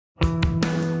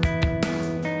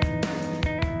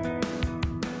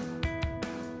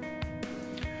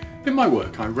In my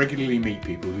work, I regularly meet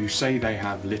people who say they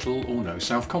have little or no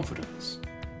self-confidence.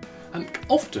 And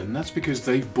often that's because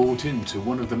they've bought into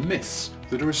one of the myths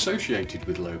that are associated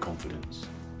with low confidence.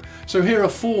 So here are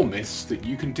 4 myths that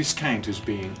you can discount as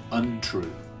being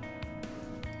untrue.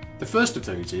 The first of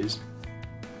those is,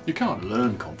 you can't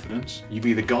learn confidence. You've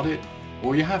either got it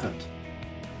or you haven't.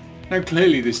 Now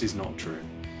clearly this is not true.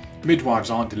 Midwives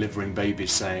aren't delivering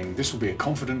babies saying, this will be a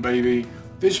confident baby,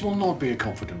 this will not be a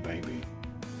confident baby.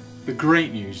 The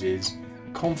great news is,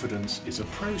 confidence is a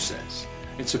process.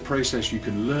 It's a process you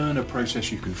can learn, a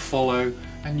process you can follow,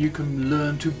 and you can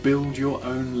learn to build your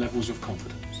own levels of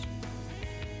confidence.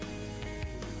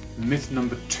 Myth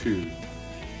number 2.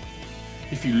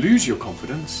 If you lose your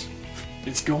confidence,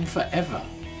 it's gone forever.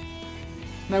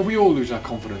 Now we all lose our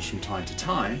confidence from time to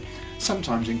time,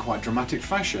 sometimes in quite dramatic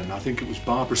fashion. I think it was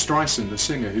Barbra Streisand, the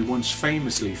singer, who once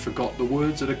famously forgot the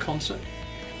words at a concert.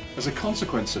 As a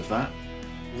consequence of that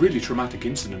really traumatic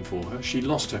incident for her, she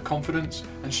lost her confidence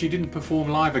and she didn't perform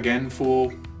live again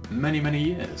for many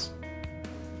years.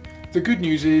 The good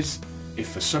news is, if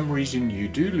for some reason you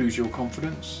do lose your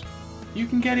confidence, you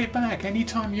can get it back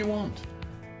anytime you want.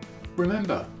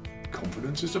 Remember,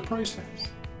 confidence is a process.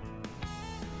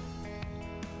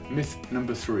 Myth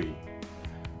number 3.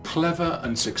 Clever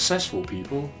and successful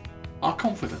people are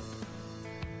confident.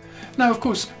 Now of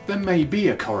course there may be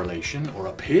a correlation, or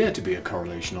appear to be a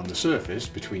correlation on the surface,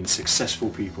 between successful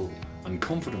people and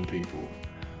confident people,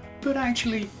 but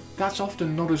actually that's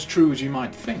often not as true as you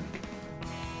might think.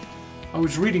 I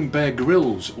was reading Bear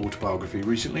Grylls' autobiography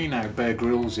recently. Now Bear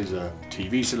Grylls is a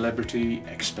TV celebrity,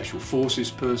 ex-special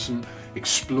forces person,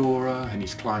 explorer, and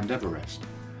he's climbed Everest.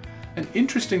 And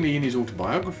interestingly, in his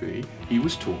autobiography, he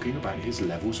was talking about his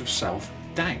levels of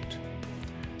self-doubt.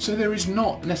 So there is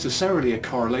not necessarily a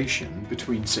correlation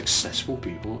between successful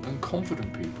people and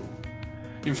confident people.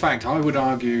 In fact, I would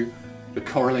argue the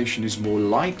correlation is more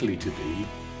likely to be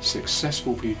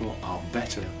successful people are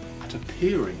better at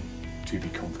appearing to be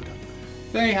confident.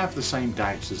 They have the same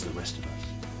doubts as the rest of us.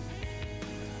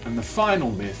 And the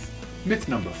final myth, myth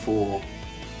number 4,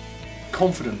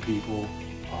 confident people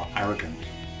are arrogant.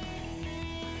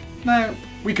 Now,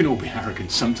 we can all be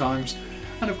arrogant sometimes,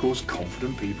 and of course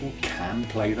confident people can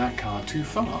play that card too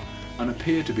far and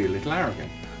appear to be a little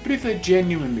arrogant. But if they're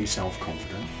genuinely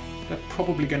self-confident, they're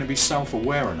probably going to be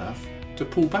self-aware enough to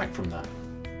pull back from that.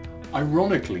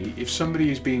 Ironically, if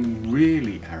somebody is being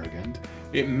really arrogant,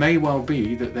 it may well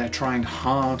be that they're trying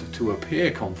hard to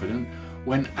appear confident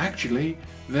when actually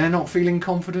they're not feeling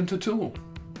confident at all.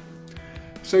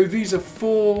 So these are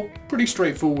 4 pretty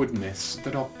straightforward myths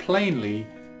that are plainly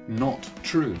not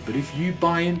true, but if you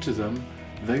buy into them,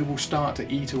 they will start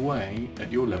to eat away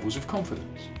at your levels of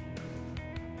confidence.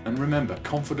 And remember,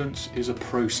 confidence is a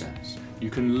process. You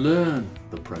can learn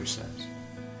the process.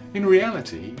 In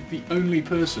reality, the only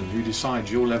person who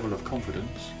decides your level of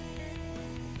confidence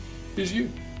is you.